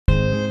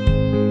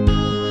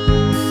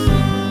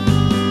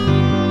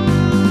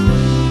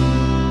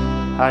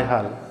Hi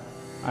all,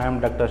 I am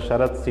Dr.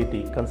 Sharath C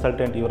T,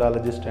 Consultant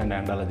Urologist and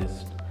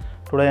Andrologist.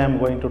 Today I am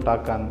going to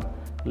talk on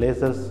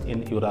lasers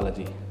in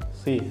urology.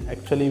 See,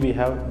 actually we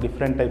have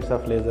different types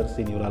of lasers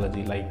in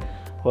urology like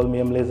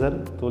holmium laser,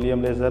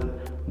 thulium laser,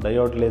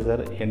 diode laser,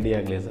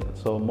 Nd:YAG laser.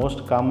 So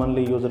most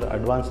commonly used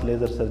advanced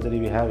laser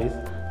surgery we have is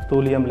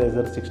thulium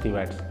laser 60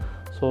 watts.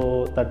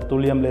 So that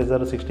thulium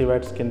laser 60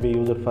 watts can be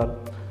used for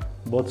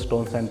both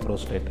stones and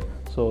prostate.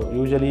 So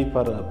usually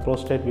for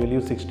prostate we will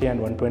use 60 and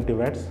 120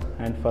 watts,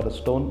 and for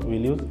stone we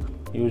will use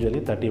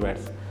usually 30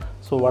 watts.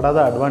 So what are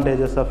the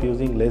advantages of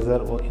using laser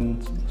in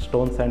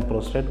stones and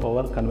prostate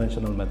over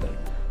conventional method?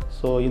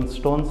 So in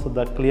stones,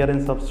 the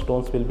clearance of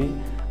stones will be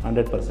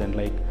 100%,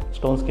 like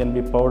stones can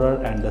be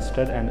powdered and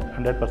dusted and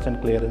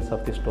 100% clearance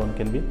of the stone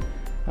can be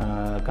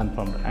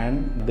confirmed,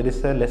 and there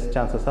is a less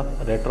chances of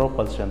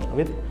retropulsion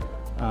with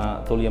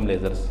thulium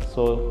lasers.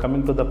 So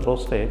coming to the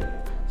prostate,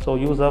 so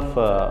use of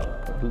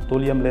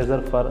thulium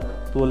laser for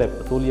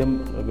thulium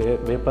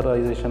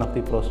vaporization of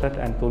the prostate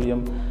and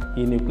thulium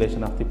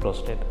enucleation of the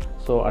prostate.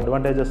 So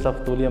advantages of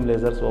thulium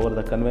lasers over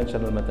the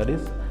conventional method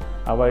is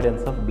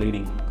avoidance of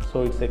bleeding.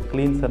 So it's a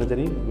clean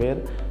surgery where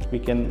we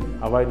can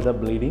avoid the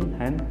bleeding,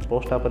 and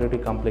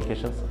post-operative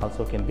complications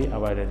also can be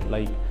avoided,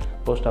 like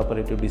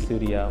post-operative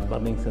dysuria,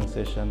 burning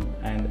sensation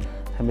and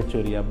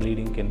hematuria,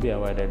 bleeding can be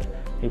avoided.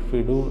 If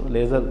we do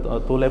laser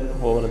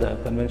thulep over the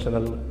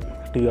conventional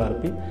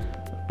TURP,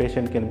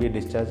 patient can be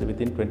discharged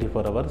within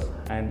 24 hours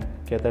and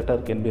catheter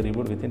can be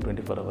removed within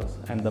 24 hours,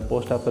 and the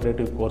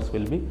post-operative course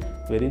will be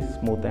very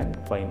smooth and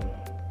fine.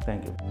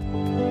 Thank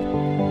you.